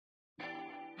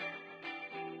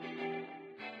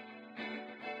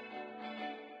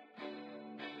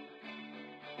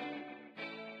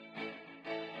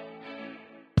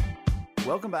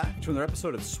welcome back to another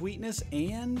episode of Sweetness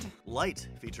and Light,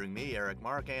 featuring me, Eric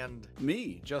Mark, and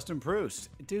me, Justin Proust.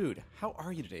 Dude, how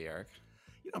are you today, Eric?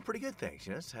 pretty good, thanks.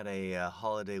 Just had a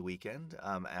holiday weekend.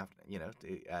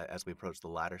 As we approach the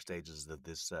latter stages of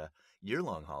this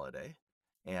year-long holiday,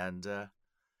 and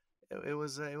it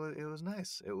was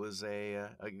nice. It was a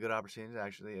good opportunity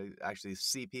to actually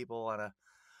see people on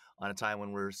a time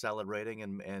when we're celebrating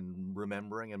and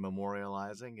remembering and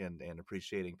memorializing and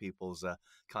appreciating people's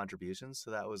contributions. So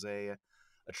that was a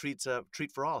treat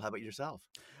for all. How about yourself?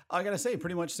 I gotta say,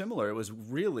 pretty much similar. It was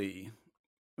really,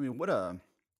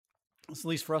 at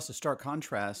least for us, a stark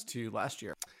contrast to last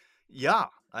year. Yeah,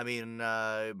 I mean,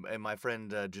 and my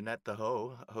friend Jeanette the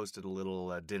Ho hosted a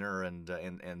little dinner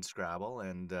and Scrabble,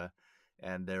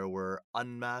 and there were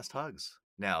unmasked hugs.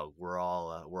 Now we're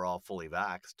all fully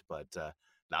vaxxed, but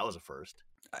that was a first.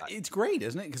 It's great,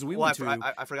 isn't it? Because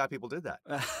I forgot people did that.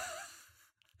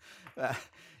 I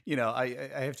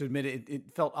have to admit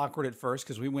it felt awkward at first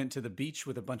because we went to the beach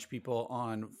with a bunch of people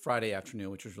on Friday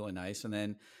afternoon, which was really nice. And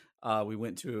then we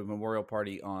went to a memorial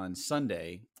party on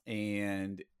Sunday,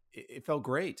 and it felt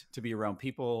great to be around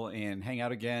people and hang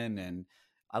out again. And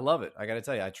I love it. I got to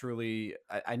tell you,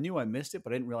 I knew I missed it,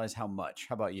 but I didn't realize how much.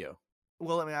 How about you?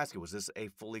 Well, let me ask you, was this a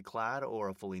fully clad or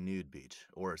a fully nude beach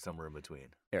or somewhere in between?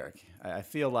 Eric, I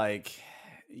feel like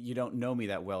you don't know me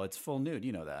that well. It's full nude.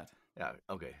 You know that. Yeah.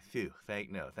 Okay. Phew.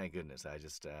 Thank goodness. I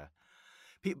just,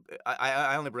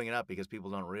 I only bring it up because people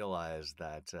don't realize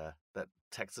that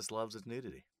Texas loves its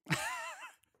nudity.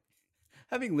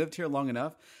 Having lived here long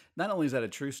enough, not only is that a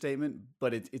true statement,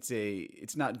 but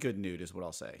it's not good nude is what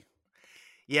I'll say.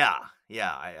 Yeah.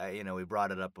 We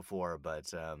brought it up before,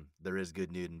 but there is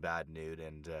good nude and bad nude,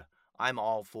 and I'm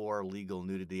all for legal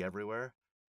nudity everywhere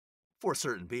for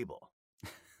certain people.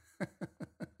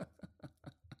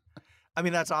 I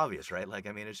mean, that's obvious, right? Like,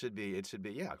 I mean, it should be.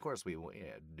 Yeah, of course,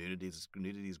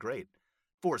 nudity's great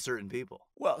for certain people.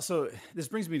 Well, so this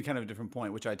brings me to kind of a different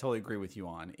point, which I totally agree with you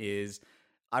on. Is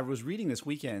I was reading this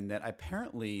weekend that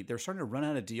apparently they're starting to run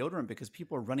out of deodorant because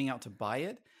people are running out to buy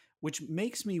it, which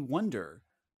makes me wonder.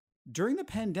 During the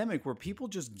pandemic, were people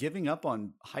just giving up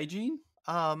on hygiene?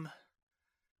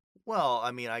 Well,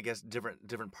 I mean, I guess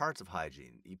different parts of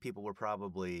hygiene. People were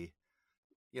probably,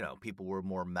 people were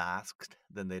more masked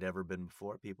than they'd ever been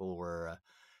before. People were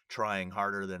trying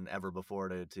harder than ever before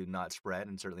to not spread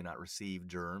and certainly not receive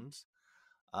germs.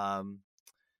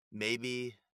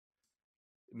 Maybe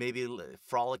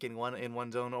frolicking in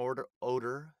one's own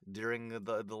odor during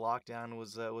the lockdown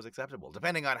was acceptable,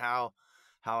 depending on how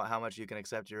much you can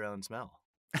accept your own smell.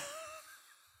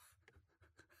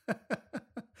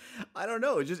 I don't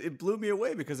know. It blew me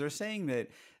away because they're saying that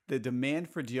the demand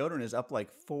for deodorant is up like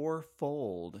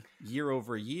 4-fold year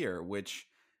over year, which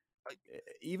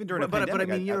even during a pandemic. But I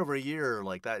mean, year over year,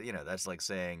 like that, that's like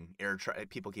saying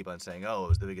people keep on saying, oh, it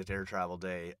was the biggest air travel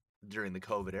day during the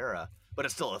COVID era, but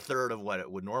it's still a third of what it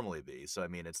would normally be. So, I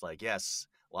mean, it's like, yes,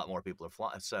 a lot more people are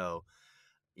flying. So,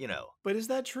 But is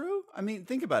that true? I mean,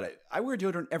 think about it. I wear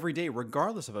deodorant every day,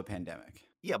 regardless of a pandemic.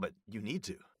 Yeah, but you need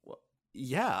to. Well,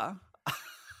 yeah.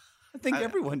 I think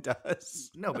everyone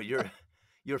does. No, but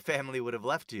your family would have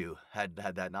left you had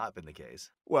that not been the case.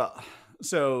 Well,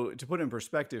 so to put it in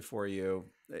perspective for you,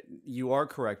 you are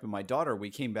correct. But my daughter, we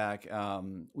came back,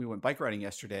 we went bike riding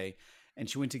yesterday, and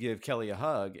she went to give Kelly a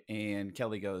hug, and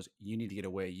Kelly goes, "You need to get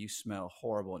away. You smell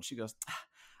horrible." And she goes,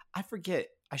 "I forget.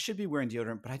 I should be wearing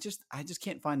deodorant, but I just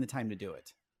can't find the time to do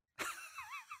it."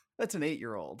 That's an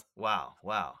 8-year-old. Wow.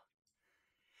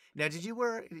 Now, did you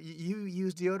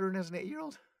use deodorant as an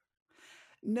 8-year-old?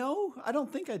 No, I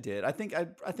don't think I did. I think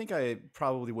I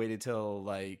probably waited till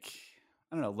like,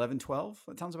 I don't know, 11, 12.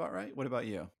 That sounds about right. What about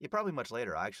you? Yeah, probably much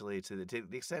later. Actually, to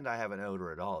the extent I have an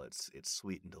odor at all, it's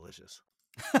sweet and delicious.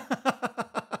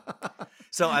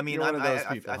 So I mean,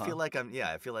 I feel like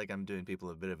I'm doing people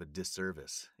a bit of a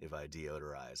disservice if I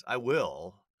deodorize. I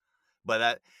will, but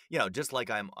that just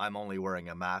like I'm only wearing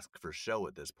a mask for show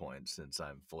at this point since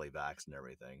I'm fully vaxxed and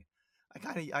everything. I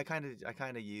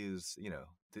kind of use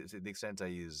to the extent I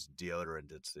use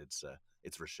deodorant,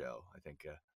 it's for show. I think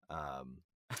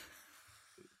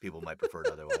people might prefer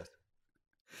it otherwise.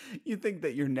 You think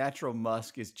that your natural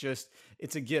musk is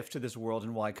it's a gift to this world,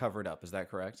 and why cover it up? Is that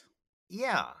correct?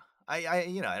 Yeah. I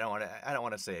don't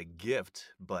want to say a gift,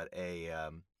 but a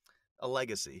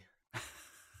legacy.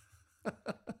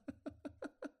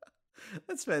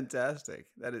 That's fantastic.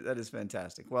 That is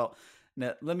fantastic. Well,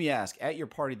 now let me ask, at your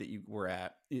party that you were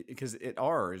at, because at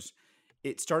ours,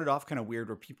 it started off kind of weird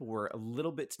where people were a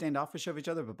little bit standoffish of each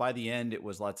other, but by the end it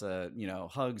was lots of,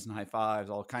 hugs and high fives,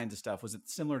 all kinds of stuff. Was it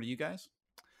similar to you guys?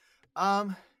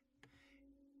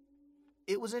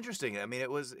 It was interesting. I mean, it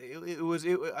was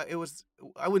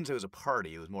I wouldn't say it was a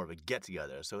party. It was more of a get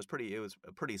together. So it was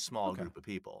a pretty small Okay. group of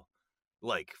people,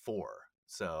 like 4.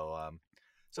 So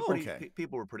Okay.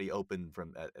 people were pretty open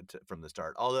from the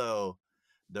start. Although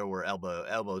there were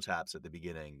elbow taps at the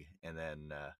beginning and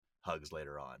then hugs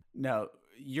later on. Now,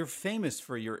 you're famous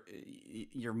for your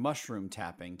mushroom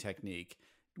tapping technique.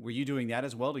 Were you doing that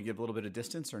as well to give a little bit of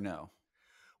distance, or no?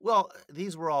 Well,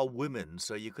 these were all women,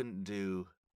 so you couldn't do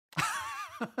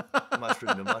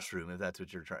mushroom to mushroom, if that's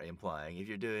what you're implying. If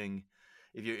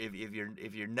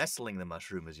you're nestling the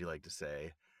mushroom, as you like to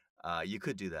say, you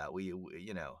could do that.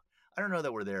 I don't know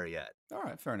that we're there yet. All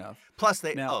right, fair enough. Plus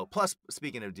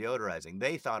speaking of deodorizing,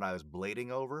 they thought I was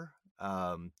blading over,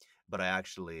 but I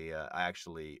actually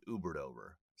Ubered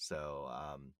over. So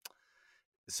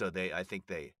I think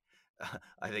they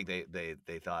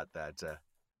thought that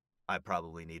I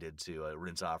probably needed to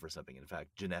rinse off or something. In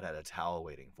fact, Jeanette had a towel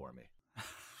waiting for me.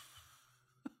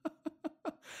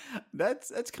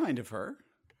 That's kind of her.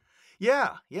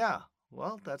 Yeah.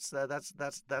 Well, that's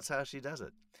how she does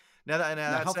it. Now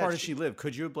how far does she live?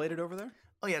 Could you have bladed over there?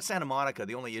 Oh yeah, Santa Monica.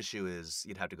 The only issue is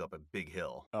you'd have to go up a big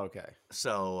hill. Okay.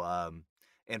 So,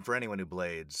 and for anyone who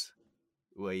blades,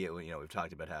 well, we've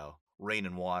talked about how rain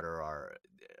and water are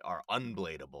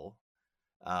unbladable.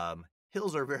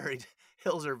 Hills are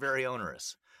very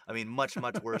onerous. I mean, much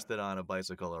worse than on a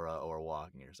bicycle or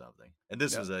walking or something. And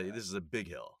this is a big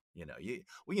hill.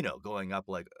 Going up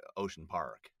like Ocean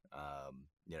Park.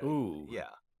 Ooh. Yeah.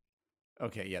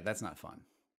 Okay. Yeah, that's not fun.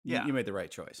 You made the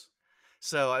right choice.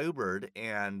 So I Ubered,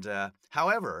 and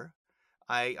however,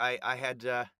 I had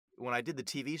when I did the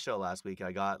TV show last week,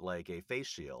 I got like a face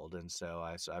shield, and so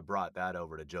I brought that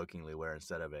over to jokingly wear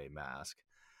instead of a mask.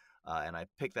 And I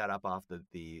picked that up off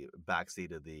the back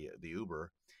seat of the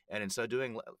Uber, and in so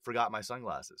doing, forgot my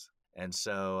sunglasses. And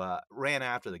so ran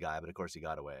after the guy, but of course he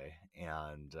got away.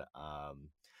 And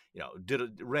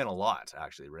ran a lot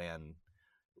actually.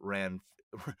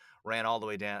 Ran all the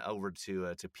way down over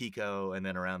to Pico and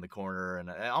then around the corner, and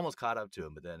I almost caught up to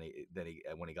him. But then he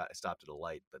when he stopped at a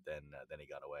light, but then he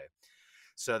got away.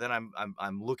 So then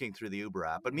I'm looking through the Uber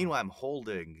app, but meanwhile I'm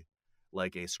holding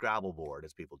like a Scrabble board,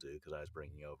 as people do, because I was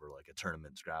bringing over like a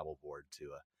tournament Scrabble board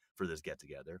for this get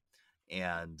together,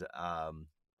 and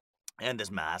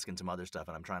this mask and some other stuff,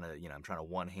 and I'm trying to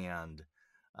one hand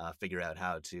figure out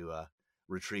how to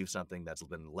retrieve something that's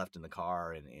been left in the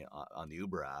car and on the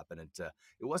Uber app, and it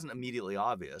wasn't immediately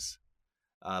obvious,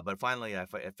 but finally I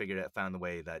found the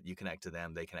way that you connect to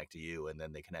them, they connect to you, and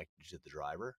then they connect you to the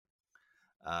driver.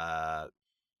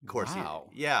 Of course, wow.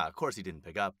 of course he didn't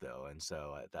pick up though, and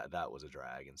so that was a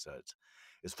drag, and so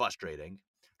it's frustrating.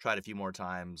 Tried a few more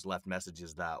times, left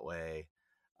messages that way.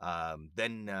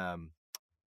 Then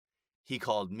he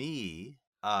called me,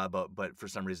 but for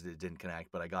some reason it didn't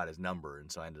connect. But I got his number,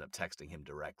 and so I ended up texting him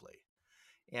directly.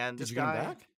 And did you get him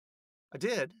back? I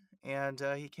did, and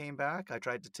he came back. I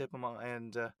tried to tip him,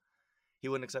 and he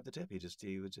wouldn't accept the tip.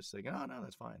 He was just like, "Oh no,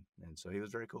 that's fine." And so he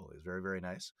was very cool. He was very, very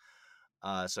nice.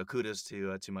 So kudos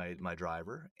to my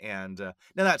driver. And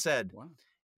now that said, wow.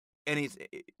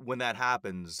 When that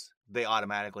happens, they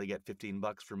automatically get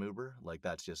 $15 from Uber. Like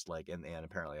that's just like, and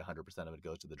apparently 100% of it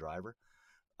goes to the driver.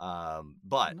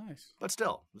 But nice. But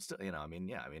still, I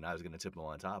was going to tip him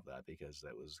on top of that because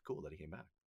that was cool that he came back.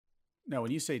 Now,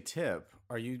 when you say tip,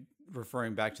 are you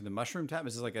referring back to the mushroom tap?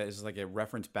 Is this like a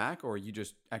reference back, or are you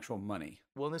just actual money?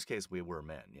 Well, in this case, we were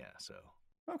men. Yeah. So.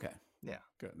 Okay. Yeah.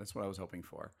 Good. That's what I was hoping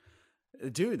for.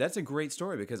 Dude, that's a great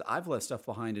story because I've left stuff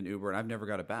behind in Uber and I've never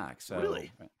got it back. So really,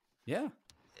 yeah,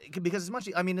 because it's much.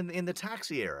 I mean, in the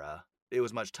taxi era, it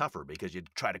was much tougher because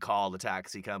you'd try to call the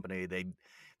taxi company. They'd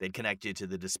connect you to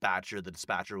the dispatcher. The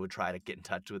dispatcher would try to get in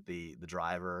touch with the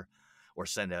driver, or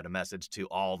send out a message to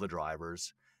all the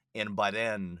drivers. And by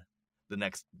then, the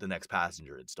next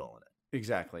passenger had stolen it.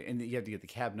 Exactly, and you have to get the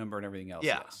cab number and everything else.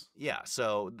 Yeah, yes. Yeah.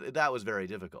 So that was very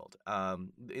difficult.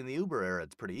 In the Uber era,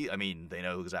 it's pretty. I mean, they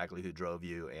know exactly who drove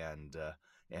you and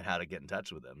how to get in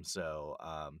touch with them. So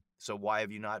so why have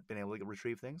you not been able to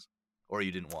retrieve things, or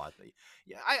you didn't want?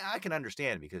 Yeah, I can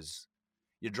understand because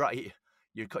you're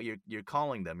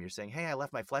calling them. You're saying, "Hey, I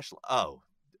left my flashlight." Oh,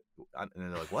 and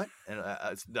they're like, "What?" And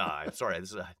no, I'm sorry.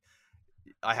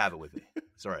 I have it with me.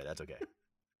 Sorry, that's okay.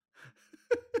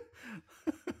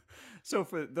 So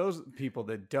for those people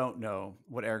that don't know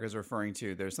what Eric is referring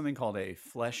to, there's something called a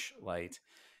fleshlight,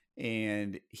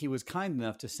 and he was kind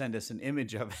enough to send us an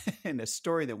image of it and a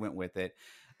story that went with it.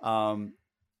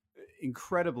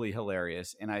 Incredibly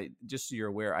hilarious. And just so you're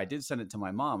aware, I did send it to my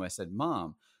mom. I said,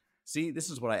 "Mom, see, this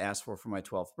is what I asked for my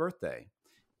 12th birthday."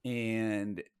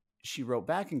 And she wrote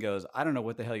back and goes, I don't know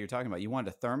what the hell you're talking about. You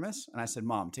wanted a thermos? And I said,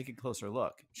 Mom, take a closer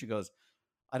look. She goes,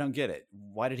 I don't get it.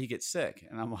 Why did he get sick?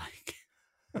 And I'm like,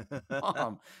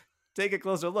 Mom, take a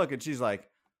closer look. And she's like,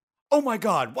 oh my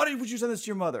God, why would you send this to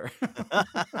your mother?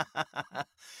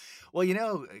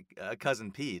 Well,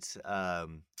 cousin Pete,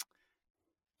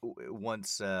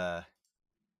 once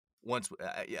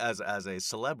as a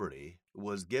celebrity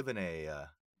was given a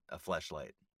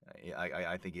fleshlight.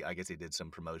 I guess he did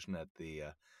some promotion at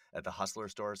the Hustler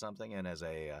store or something, and as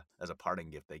a parting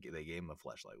gift they gave him a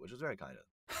fleshlight, which was very kind of.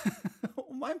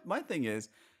 My thing is,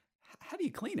 how do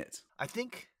you clean it? I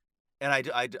think, and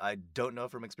I don't know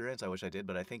from experience. I wish I did,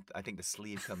 but I think the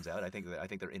sleeve comes out. I think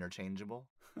they're interchangeable,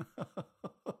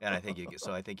 and I think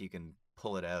you can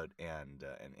pull it out and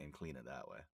clean it that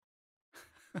way.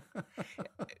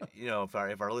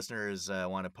 If our listeners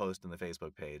want to post on the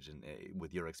Facebook page and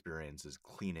with your experiences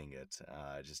cleaning it,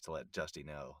 just to let Justy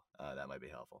know, that might be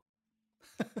helpful.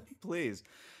 Please.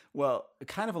 Well,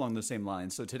 kind of along the same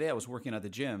lines. So today I was working at the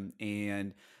gym,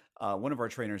 and one of our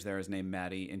trainers there is named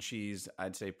Maddie, and she's,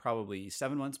 I'd say, probably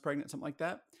 7 months pregnant, something like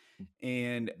that.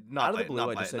 And out of the blue,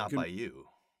 I just said, not by you.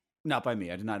 Not by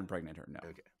me. I did not impregnate her. No.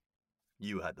 Okay.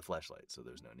 You had the fleshlight, so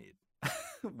there's no need.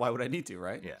 Why would I need to,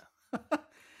 right? Yeah.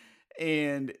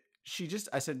 And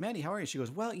I said, Maddie, how are you? She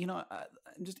goes, well, I'm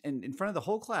just in front of the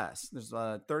whole class. There's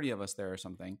 30 of us there or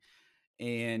something.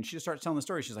 And she just starts telling the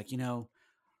story. She's like,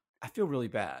 I feel really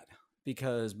bad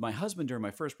because my husband during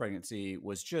my first pregnancy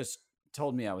was just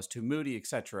told me I was too moody,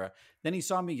 etc. Then he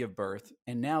saw me give birth.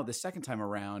 And now the second time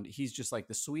around, he's just like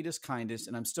the sweetest, kindest,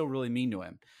 and I'm still really mean to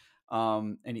him.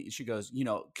 She goes,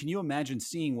 can you imagine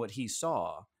seeing what he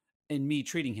saw and me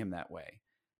treating him that way?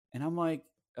 And I'm like,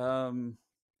 can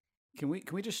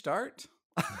we just start?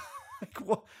 Like,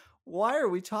 why are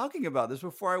we talking about this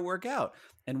before I work out?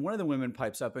 And one of the women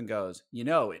pipes up and goes,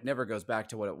 it never goes back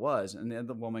to what it was. And then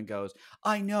the woman goes,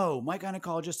 I know, my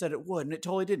gynecologist said it would, and it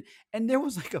totally didn't. And there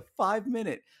was like a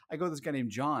 5-minute, I go with this guy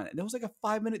named John, and there was like a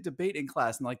 5-minute debate in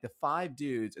class, and like the 5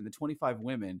 dudes and the 25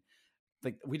 women,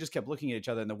 like we just kept looking at each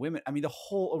other, and the women, the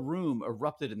whole room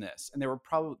erupted in this. And there were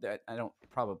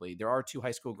there are 2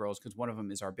 high school girls, because one of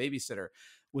them is our babysitter,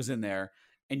 was in there.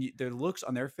 And their looks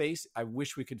on their face, I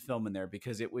wish we could film in there,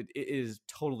 because it is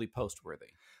totally post-worthy.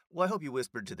 Well, I hope you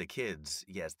whispered to the kids,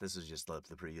 yes, this is just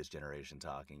the previous generation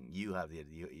talking. You have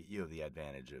the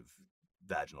advantage of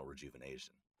vaginal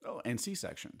rejuvenation. Oh, and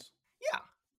C-sections.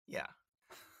 Yeah.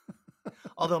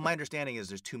 Although my understanding is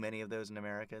there's too many of those in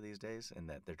America these days, and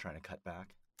that they're trying to cut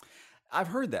back. I've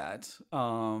heard that.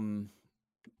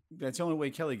 That's the only way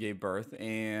Kelly gave birth,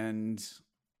 and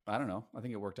I don't know. I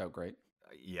think it worked out great.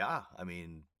 Yeah,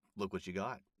 look what you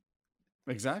got.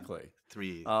 Exactly.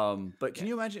 3. But can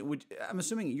you imagine? I'm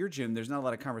assuming at your gym, there's not a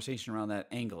lot of conversation around that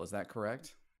angle. Is that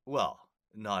correct? Well,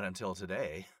 not until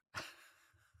today.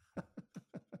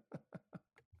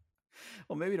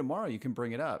 Well, maybe tomorrow you can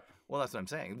bring it up. Well, that's what I'm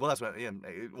saying. Well, that's what,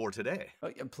 or today. Oh,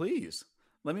 yeah, please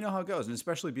let me know how it goes, and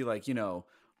especially be like,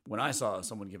 when I saw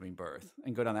someone giving birth,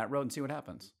 and go down that road and see what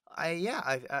happens.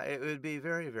 It would be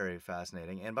very, very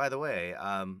fascinating. And by the way,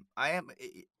 I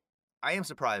am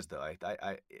surprised though.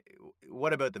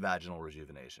 What about the vaginal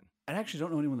rejuvenation? I actually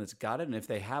don't know anyone that's got it, and if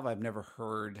they have, I've never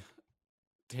heard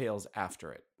tales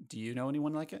after it. Do you know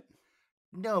anyone like it?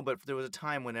 No, but there was a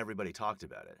time when everybody talked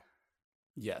about it.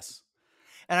 Yes.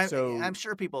 And I'm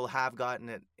sure people have gotten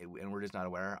it, and we're just not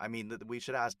aware. We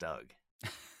should ask Doug,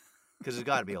 because there's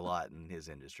got to be a lot in his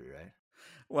industry, right?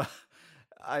 Well,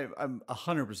 I'm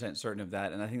 100% certain of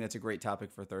that, and I think that's a great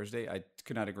topic for Thursday. I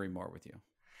could not agree more with you.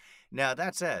 Now,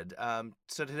 that said,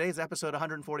 so today's episode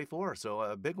 144, so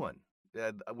a big one.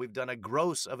 We've done a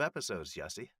gross of episodes,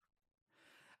 Jesse.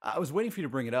 I was waiting for you to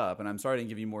bring it up, and I'm sorry I didn't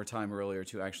give you more time earlier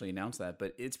to actually announce that,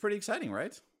 but it's pretty exciting,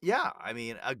 right? Yeah,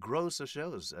 a gross of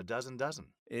shows, a dozen.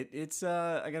 It's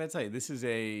I gotta tell you, this is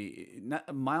a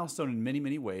milestone in many,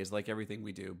 many ways, like everything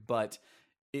we do, but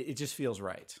it just feels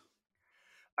right.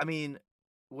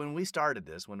 When we started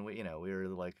this, when we were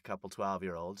like a couple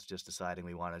 12-year-olds just deciding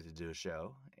we wanted to do a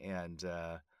show, and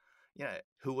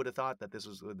who would have thought that this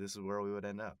is where we would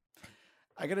end up?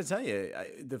 I got to tell you,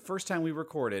 the first time we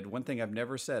recorded, one thing I've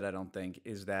never said, I don't think,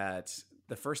 is that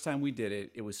the first time we did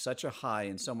it, it was such a high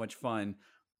and so much fun.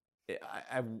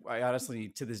 I honestly,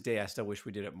 to this day, I still wish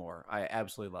we did it more. I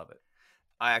absolutely love it.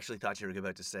 I actually thought you were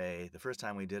about to say the first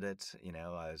time we did it, I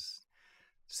was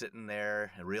sitting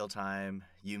there in real time,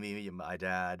 you, me, my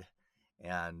dad,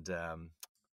 and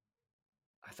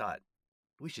I thought,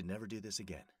 we should never do this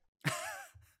again.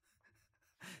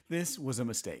 This was a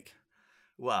mistake.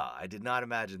 Wow, I did not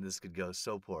imagine this could go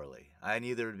so poorly. I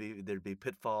knew there'd be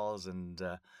pitfalls and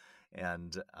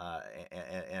and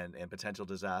potential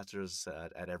disasters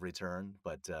at every turn.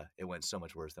 But it went so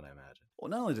much worse than I imagined. Well,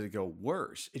 not only did it go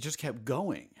worse, it just kept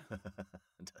going.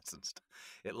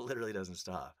 It literally doesn't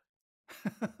stop.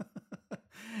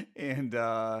 And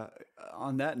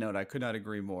on that note, I could not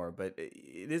agree more. But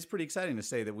it is pretty exciting to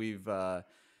say that we've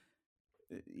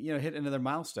hit another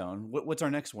milestone. What's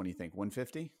our next one, you think?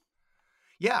 150?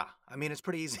 Yeah, I mean, it's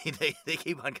pretty easy. They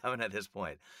keep on coming at this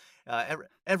point.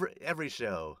 Every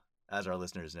show, as our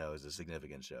listeners know, is a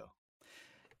significant show.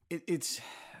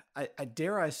 I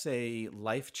dare I say,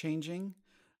 life-changing,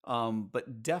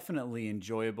 but definitely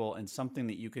enjoyable and something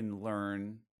that you can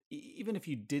learn. Even if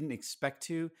you didn't expect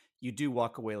to, you do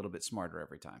walk away a little bit smarter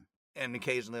every time. And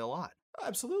occasionally a lot.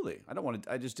 Absolutely.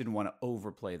 I just didn't want to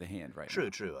overplay the hand right now.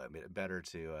 True. I mean, better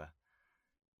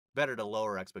to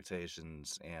lower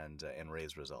expectations and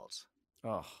raise results.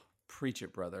 Oh, preach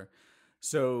it, brother.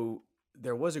 So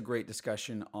there was a great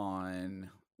discussion on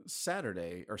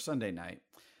Saturday or Sunday night.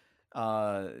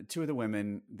 Two of the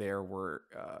women there were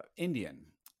Indian,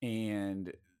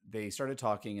 and they started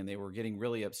talking, and they were getting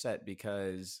really upset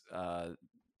because a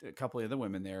couple of the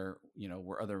women there,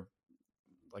 were other,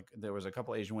 like there was a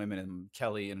couple Asian women and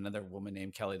Kelly and another woman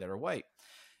named Kelly that are white.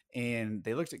 And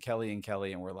they looked at Kelly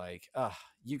and were like,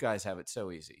 you guys have it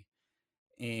so easy.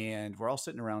 And we're all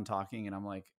sitting around talking, and I'm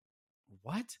like,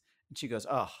 what? And she goes,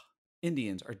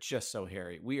 Indians are just so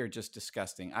hairy. We are just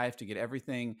disgusting. I have to get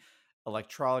everything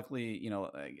electrolytically,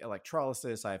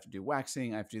 electrolysis. I have to do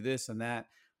waxing. I have to do this and that.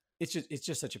 It's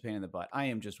just such a pain in the butt. I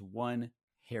am just one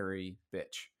hairy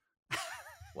bitch.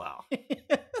 Wow.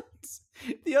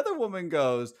 The other woman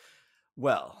goes,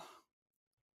 well,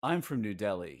 I'm from New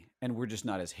Delhi, and we're just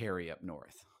not as hairy up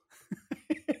north.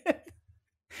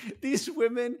 These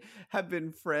women have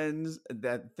been friends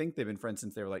that think they've been friends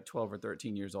since they were like 12 or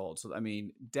 13 years old. So, I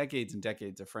mean, decades and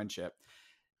decades of friendship.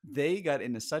 They got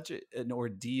into such an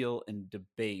ordeal and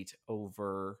debate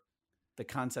over the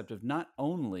concept of not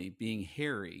only being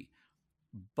hairy,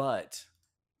 but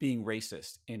being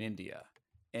racist in India.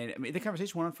 And I mean, the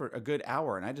conversation went on for a good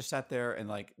hour, and I just sat there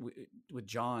and with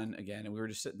John again, and we were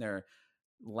just sitting there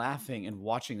laughing and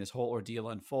watching this whole ordeal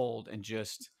unfold, and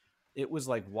it was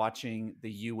like watching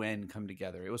the UN come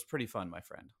together. It was pretty fun, my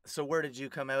friend. So where did you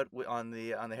come out on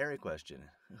the hairy question?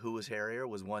 Who was hairier?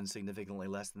 Was one significantly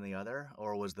less than the other,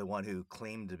 or was the one who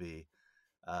claimed to be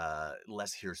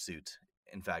less hirsute,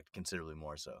 in fact, considerably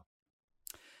more so?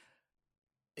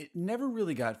 It never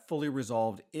really got fully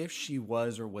resolved if she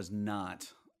was or was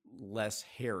not less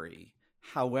hairy.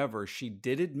 However, she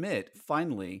did admit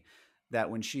finally that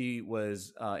when she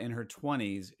was in her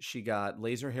 20s, she got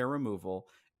laser hair removal,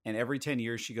 and every 10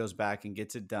 years she goes back and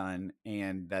gets it done,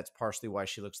 and that's partially why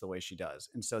she looks the way she does.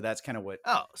 And so that's kind of what...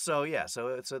 Oh, so yeah,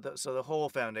 so the whole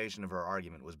foundation of her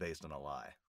argument was based on a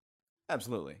lie.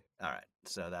 Absolutely. All right,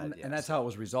 so that... And that's how it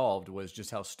was resolved, was just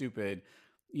how stupid,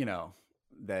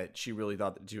 that she really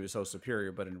thought that she was so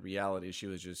superior, but in reality, she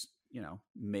was just,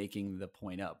 making the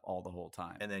point up all the whole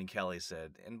time. And then Kelly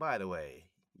said, and by the way,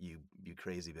 you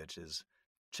crazy bitches,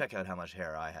 check out how much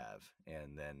hair I have.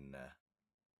 And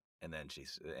then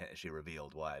she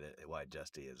revealed why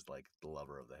Justy is like the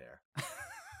lover of the hair.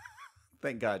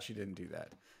 Thank God she didn't do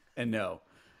that. And no,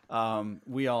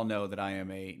 we all know that I am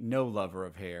a no lover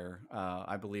of hair.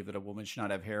 I believe that a woman should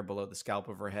not have hair below the scalp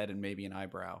of her head and maybe an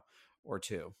eyebrow or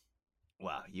two.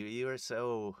 Wow, you are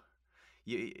so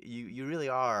you really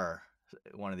are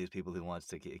one of these people who wants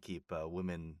to keep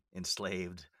women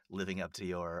enslaved, living up to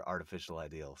your artificial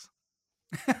ideals.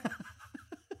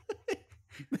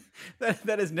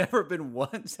 That has never been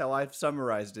once how I've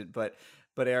summarized it, but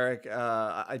Eric,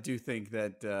 I do think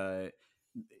that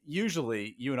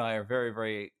usually you and I are very,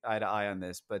 very eye to eye on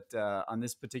this, but on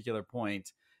this particular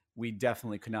point, we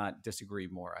definitely could not disagree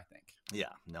more, I think.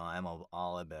 Yeah, no, I'm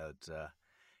all about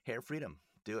hair freedom.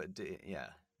 Do it, yeah.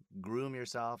 Groom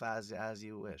yourself as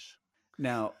you wish.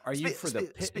 Now, are you for the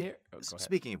pit hair?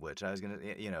 Speaking of which, I was gonna,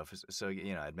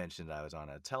 I'd mentioned I was on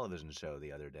a television show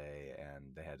the other day,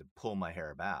 and they had to pull my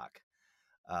hair back.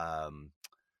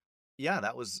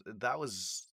 That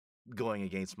was going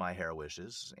against my hair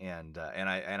wishes, and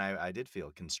I did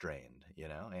feel constrained,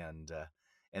 and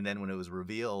then when it was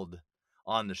revealed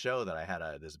on the show that I had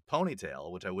this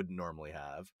ponytail, which I wouldn't normally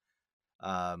have,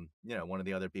 one of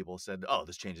the other people said, "Oh,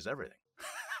 this changes everything."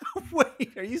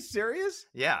 Wait, are you serious?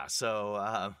 Yeah. So,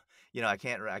 I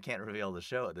can't reveal the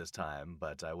show at this time,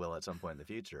 but I will at some point in the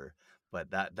future. But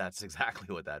that's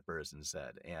exactly what that person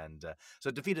said. And so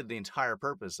it defeated the entire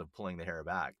purpose of pulling the hair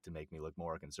back to make me look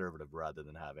more conservative rather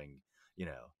than having,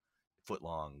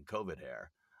 foot-long COVID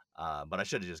hair. But I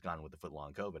should have just gone with the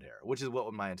foot-long COVID hair, which is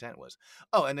what my intent was.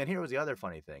 Oh, and then here was the other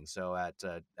funny thing. So at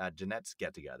Jeanette's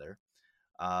get-together,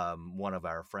 one of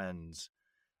her friends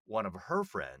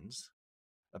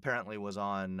apparently was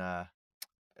on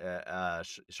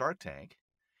Shark Tank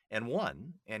and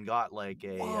won and got like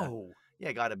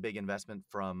got a big investment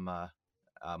from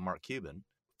Mark Cuban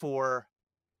for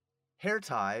hair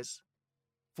ties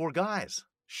for guys.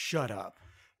 Shut up.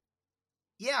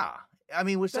 Yeah. I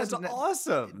mean, that's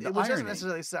awesome. Which doesn't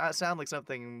necessarily sound like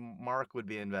something Mark would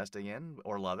be investing in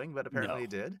or loving, but apparently he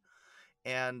did.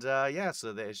 And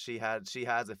so she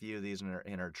has a few of these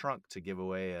in her trunk to give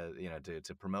away,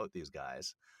 to promote these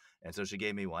guys. And so she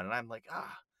gave me one, and I'm like,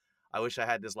 I wish I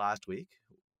had this last week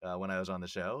when I was on the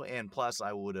show. And plus,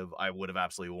 I would have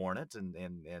absolutely worn it and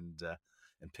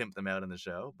pimped them out in the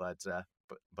show. But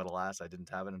alas, I didn't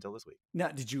have it until this week. Now,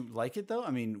 did you like it though?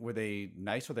 I mean, were they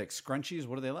nice? Were they like scrunchies?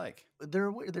 What are they like?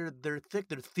 They're thick.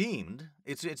 They're themed.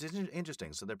 It's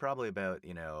interesting. So they're probably about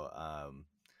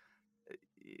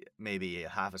maybe a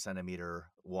half a centimeter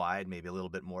wide, maybe a little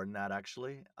bit more than that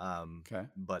actually. Okay.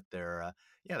 But they're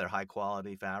high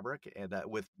quality fabric and that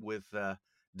with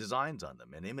designs on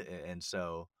them, and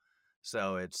so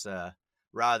it's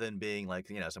rather than being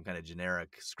like some kind of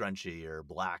generic scrunchie or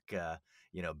black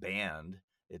band,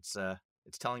 it's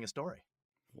telling a story.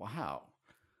 Wow.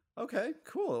 Okay,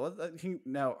 cool.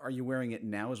 Now, are you wearing it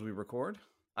now as we record?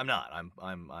 I'm not.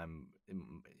 I'm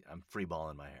free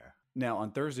balling my hair. Now,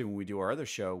 on Thursday when we do our other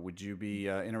show, would you be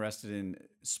interested in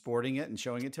sporting it and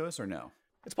showing it to us, or no?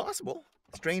 It's possible.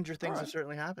 Stranger things have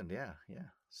certainly happened. Yeah.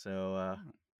 So,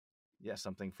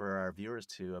 something for our viewers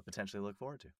to potentially look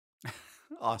forward to.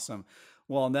 Awesome.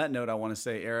 Well, on that note, I want to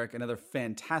say, Eric, another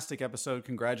fantastic episode.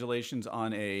 Congratulations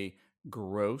on a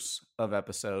gross of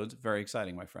episodes. Very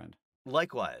exciting, my friend.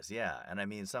 Likewise, yeah. And I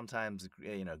mean, sometimes,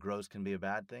 gross can be a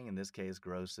bad thing. In this case,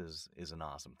 gross is an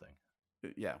awesome thing.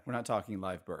 Yeah, we're not talking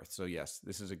live birth. So yes,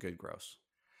 this is a good gross.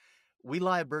 We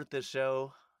live birthed this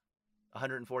show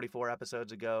 144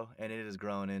 episodes ago, and it has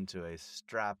grown into a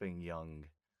strapping young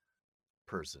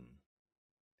person.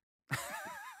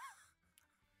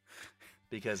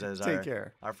 Because as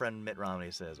our friend Mitt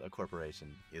Romney says, a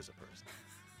corporation is a person.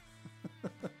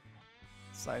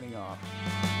 Signing off.